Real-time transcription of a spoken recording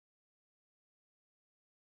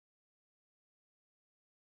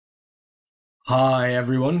Hi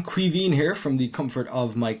everyone, Quiveen here from the comfort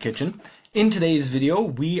of my kitchen. In today's video,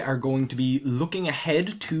 we are going to be looking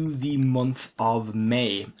ahead to the month of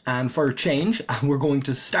May. And for a change, we're going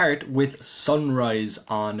to start with sunrise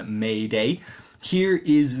on May Day. Here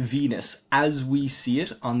is Venus as we see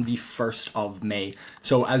it on the 1st of May.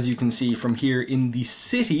 So as you can see from here in the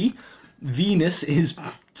city, Venus is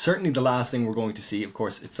certainly the last thing we're going to see. Of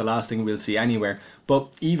course, it's the last thing we'll see anywhere.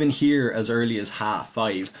 But even here, as early as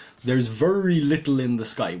 5:30, there's very little in the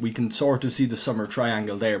sky. We can sort of see the summer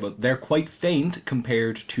triangle there, but they're quite faint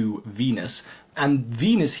compared to Venus. And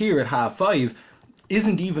Venus here at 5:30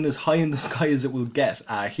 isn't even as high in the sky as it will get.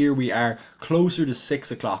 Here we are closer to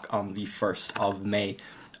 6 o'clock on the 1st of May.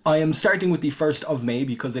 I am starting with the 1st of May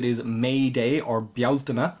because it is May Day, or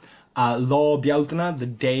Bealtaine. Law Bealtaine, the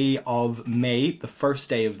day of May, the first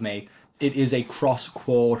day of May. It is a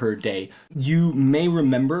cross-quarter day. You may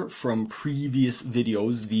remember from previous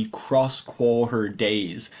videos the cross-quarter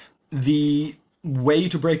days. The way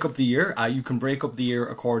to break up the year, you can break up the year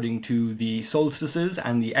according to the solstices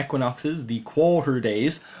and the equinoxes, the quarter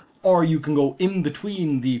days, or you can go in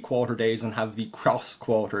between the quarter days and have the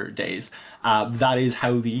cross-quarter days. That is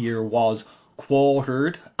how the year was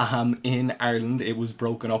quartered in Ireland. It was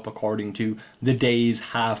broken up according to the days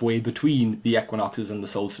halfway between the equinoxes and the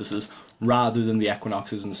solstices, rather than the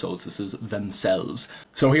equinoxes and solstices themselves.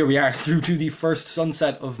 So here we are through to the first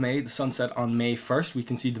sunset of May, the sunset on May 1st. We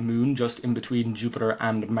can see the moon just in between Jupiter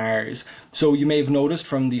and Mars. So you may have noticed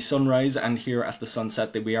from the sunrise and here at the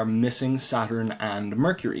sunset that we are missing Saturn and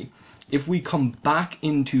Mercury. If we come back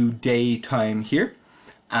into daytime here,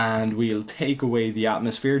 and we'll take away the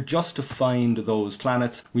atmosphere just to find those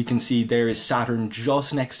planets, we can see there is Saturn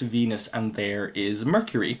just next to Venus, and there is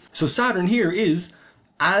Mercury. So Saturn here is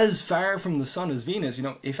as far from the sun as Venus. You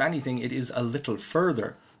know, if anything, it is a little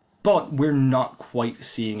further, but we're not quite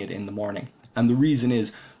seeing it in the morning. And the reason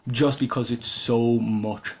is just because it's so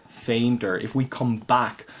much fainter. If we come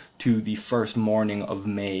back to the first morning of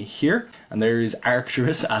May here, and there is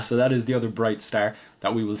Arcturus, so that is the other bright star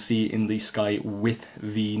that we will see in the sky with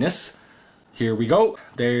Venus. Here we go,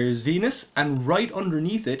 there's Venus, and right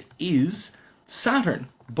underneath it is Saturn.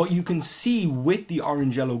 But you can see with the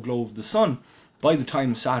orange-yellow glow of the sun, by the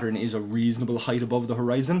time Saturn is a reasonable height above the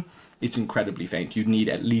horizon, it's incredibly faint. You'd need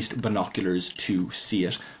at least binoculars to see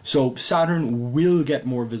it. So Saturn will get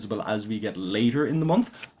more visible as we get later in the month,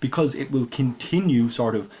 because it will continue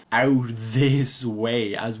sort of out this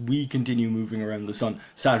way. As we continue moving around the sun,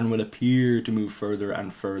 Saturn will appear to move further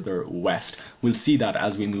and further west. We'll see that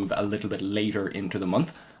as we move a little bit later into the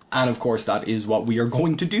month. And of course, that is what we are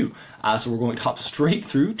going to do. So we're going to hop straight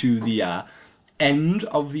through to the end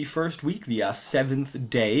of the first week, the 7th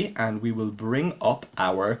day, and we will bring up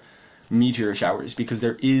our meteor showers, because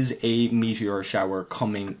there is a meteor shower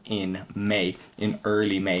coming in May, in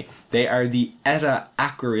early May. They are the Eta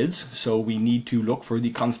Aquariids, so we need to look for the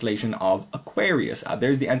constellation of Aquarius.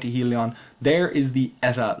 There's the antihelion, there is the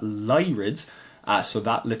Eta Lyrids, so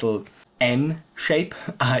that little N shape,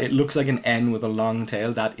 it looks like an N with a long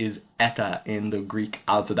tail. That is Eta in the Greek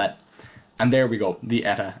alphabet. And there we go, the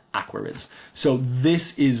Eta Aquariids. So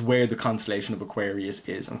this is where the constellation of Aquarius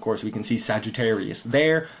is. And of course, we can see Sagittarius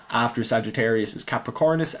there. After Sagittarius is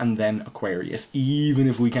Capricornus, and then Aquarius, even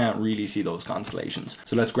if we can't really see those constellations.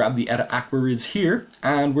 So let's grab the Eta Aquariids here,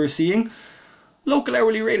 and we're seeing local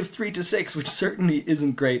hourly rate of 3 to 6, which certainly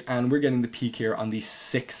isn't great, and we're getting the peak here on the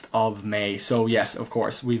 6th of May. So yes, of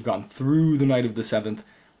course, we've gone through the night of the 7th.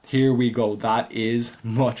 Here we go, that is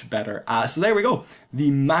much better. So there we go, the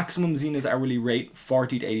maximum zenith hourly rate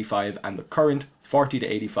 40 to 85, and the current 40 to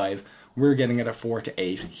 85. We're getting it at 4 to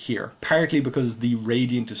 8 here, partly because the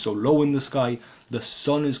radiant is so low in the sky, the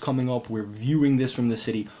sun is coming up, we're viewing this from the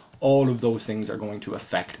city. All of those things are going to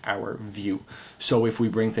affect our view. So if we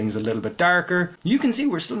bring things a little bit darker, you can see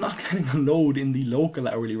we're still not getting a load in the local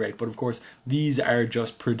hourly rate, but of course these are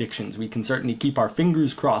just predictions. We can certainly keep our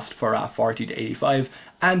fingers crossed for 40 to 85,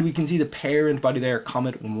 and we can see the parent body there,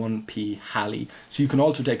 Comet 1P Halley. So you can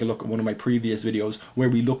also take a look at one of my previous videos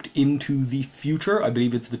where we looked into the future. I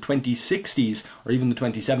believe it's the 2060s or even the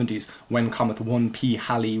 2070s when Comet 1P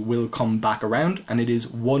Halley will come back around, and it is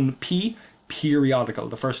 1P periodical,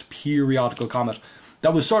 the first periodical comet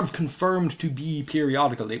that was sort of confirmed to be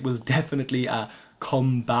periodical. It will definitely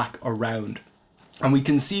come back around. And we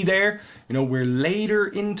can see there, you know, we're later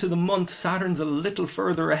into the month. Saturn's a little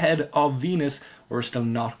further ahead of Venus. We're still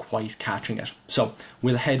not quite catching it. So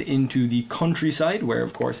we'll head into the countryside, where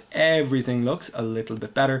of course everything looks a little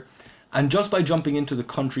bit better. And just by jumping into the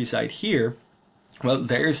countryside here, well,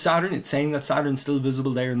 there's Saturn. It's saying that Saturn's still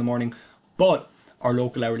visible there in the morning, but our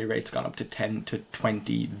local hourly rate's gone up to 10 to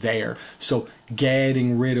 20 there. So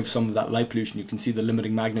getting rid of some of that light pollution, you can see the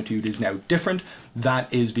limiting magnitude is now different.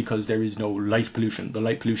 That is because there is no light pollution. The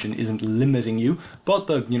light pollution isn't limiting you, but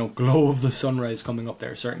the glow of the sunrise coming up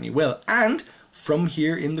there certainly will. And from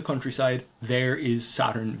here in the countryside, there is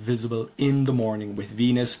Saturn visible in the morning with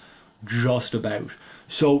Venus just about.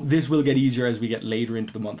 So this will get easier as we get later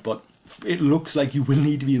into the month, but it looks like you will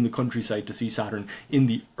need to be in the countryside to see Saturn in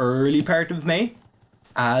the early part of May.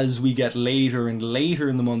 As we get later and later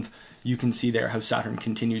in the month, you can see there how Saturn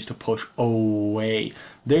continues to push away.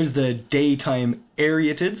 There's the daytime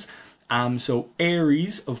Arietids. So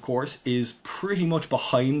Aries, of course, is pretty much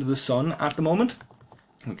behind the sun at the moment.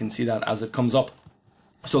 We can see that as it comes up.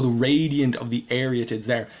 So the radiant of the Arietids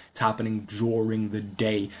there, it's happening during the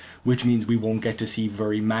day, which means we won't get to see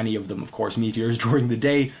very many of them. Of course, meteors during the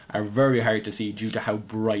day are very hard to see due to how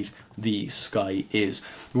bright the sky is.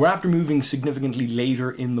 We're after moving significantly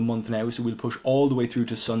later in the month now, so we'll push all the way through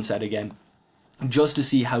to sunset again, just to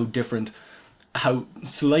see how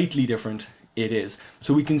slightly different it is.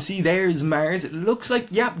 So we can see there's Mars. It looks like,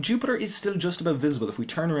 yeah, Jupiter is still just about visible. If we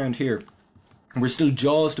turn around here, we're still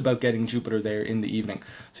just about getting Jupiter there in the evening.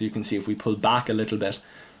 So you can see if we pull back a little bit,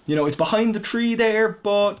 it's behind the tree there,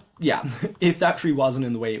 but yeah, if that tree wasn't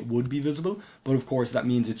in the way, it would be visible. But of course, that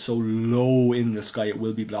means it's so low in the sky, it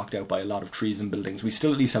will be blocked out by a lot of trees and buildings. We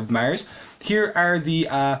still at least have Mars. Here are the,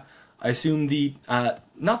 I assume the,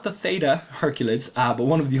 not the Theta Herculids, but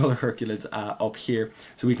one of the other Herculids up here.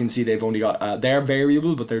 So we can see they've only got, they're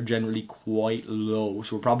variable, but they're generally quite low.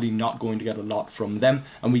 So we're probably not going to get a lot from them.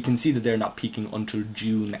 And we can see that they're not peaking until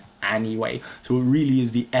June anyway. So it really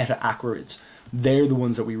is the Eta Aquariids. They're the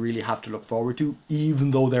ones that we really have to look forward to,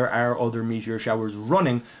 even though there are other meteor showers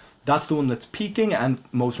running. That's the one that's peaking, and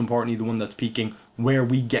most importantly, the one that's peaking where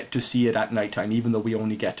we get to see it at nighttime, even though we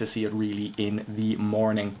only get to see it really in the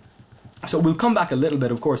morning. So we'll come back a little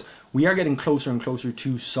bit. Of course, we are getting closer and closer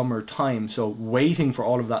to summertime. So waiting for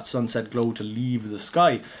all of that sunset glow to leave the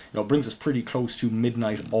sky, brings us pretty close to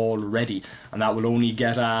midnight already. And that will only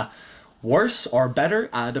get worse or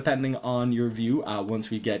better, depending on your view,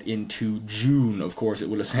 once we get into June. Of course, it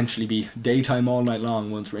will essentially be daytime all night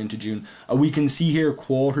long once we're into June. We can see here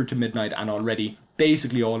quarter to midnight, and already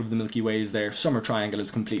basically all of the Milky Way is there. Summer Triangle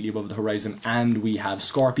is completely above the horizon, and we have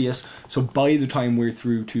Scorpius. So by the time we're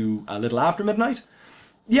through to a little after midnight,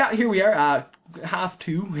 yeah, here we are,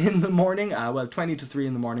 1:30 in the morning, 20 to 3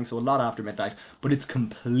 in the morning, so a lot after midnight, but it's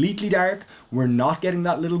completely dark. We're not getting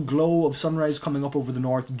that little glow of sunrise coming up over the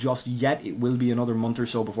north just yet. It will be another month or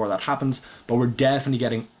so before that happens, but we're definitely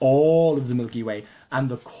getting all of the Milky Way, and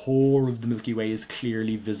the core of the Milky Way is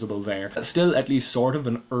clearly visible there. Still at least sort of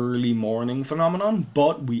an early morning phenomenon,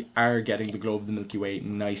 but we are getting the glow of the Milky Way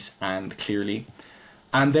nice and clearly.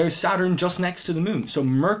 And there's Saturn just next to the moon. So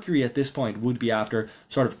Mercury at this point would be after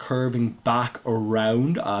sort of curving back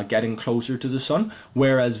around, getting closer to the sun,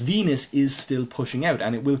 whereas Venus is still pushing out,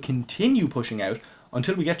 and it will continue pushing out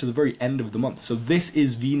until we get to the very end of the month. So this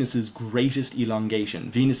is Venus's greatest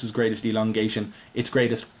elongation. Venus's greatest elongation, its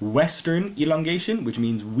greatest western elongation, which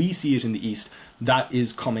means we see it in the east. That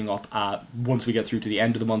is coming up once we get through to the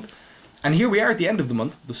end of the month. And here we are at the end of the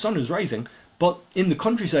month. The sun is rising. But in the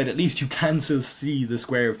countryside, at least, you can still see the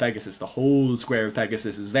square of Pegasus. The whole square of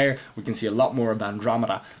Pegasus is there. We can see a lot more of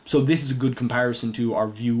Andromeda. So this is a good comparison to our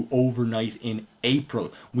view overnight in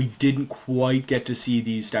April. We didn't quite get to see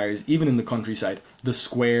these stars, even in the countryside. The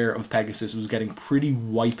square of Pegasus was getting pretty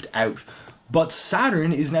wiped out. But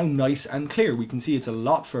Saturn is now nice and clear. We can see it's a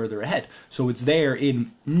lot further ahead. So it's there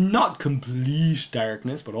in not complete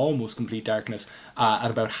darkness, but almost complete darkness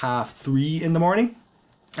at about 3:30 in the morning.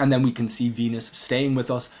 And then we can see Venus staying with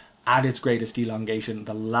us at its greatest elongation,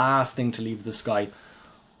 the last thing to leave the sky,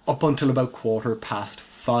 up until about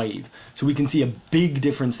 5:15. So we can see a big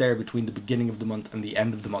difference there between the beginning of the month and the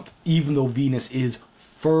end of the month. Even though Venus is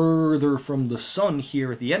further from the sun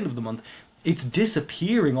here at the end of the month, it's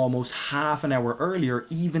disappearing almost half an hour earlier,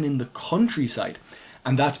 even in the countryside.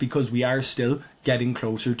 And that's because we are still getting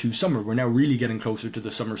closer to summer. We're now really getting closer to the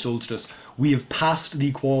summer solstice. We have passed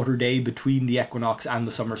the quarter day between the equinox and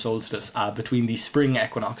the summer solstice, between the spring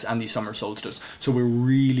equinox and the summer solstice. So we're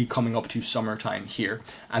really coming up to summertime here.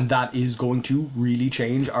 And that is going to really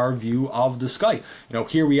change our view of the sky.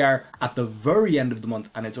 Here we are at the very end of the month,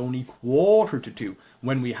 and it's only 1:45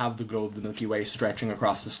 when we have the glow of the Milky Way stretching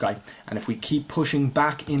across the sky. And if we keep pushing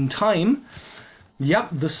back in time, yep,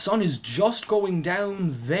 the sun is just going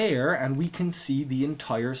down there, and we can see the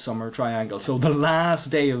entire summer triangle. So the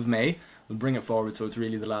last day of May, we'll bring it forward so it's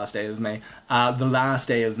really the last day of May. The last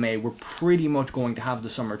day of May, we're pretty much going to have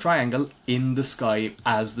the summer triangle in the sky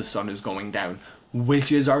as the sun is going down.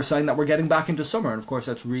 which is our sign that we're getting back into summer. And of course,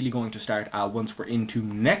 that's really going to start once we're into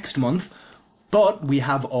next month. But we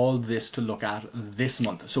have all this to look at this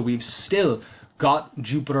month. So we've still got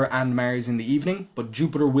Jupiter and Mars in the evening, but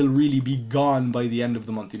Jupiter will really be gone by the end of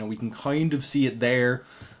the month. You know, we can kind of see it there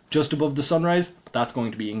just above the sunrise. That's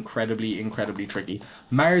going to be incredibly, incredibly tricky.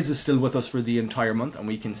 Mars is still with us for the entire month, and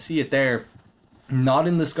we can see it there, not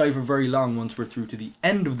in the sky for very long once we're through to the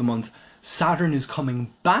end of the month. Saturn is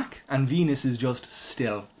coming back, and Venus is just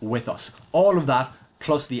still with us. All of that,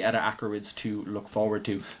 plus the Eta Aquariids to look forward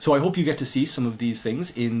to. So I hope you get to see some of these things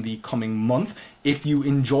in the coming month. If you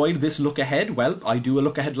enjoyed this look ahead, well, I do a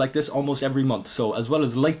look ahead like this almost every month. So as well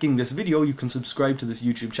as liking this video, you can subscribe to this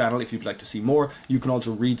YouTube channel if you'd like to see more. You can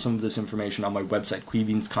also read some of this information on my website,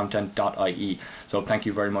 queeveenscontent.ie. So thank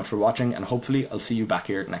you very much for watching, and hopefully I'll see you back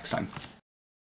here next time.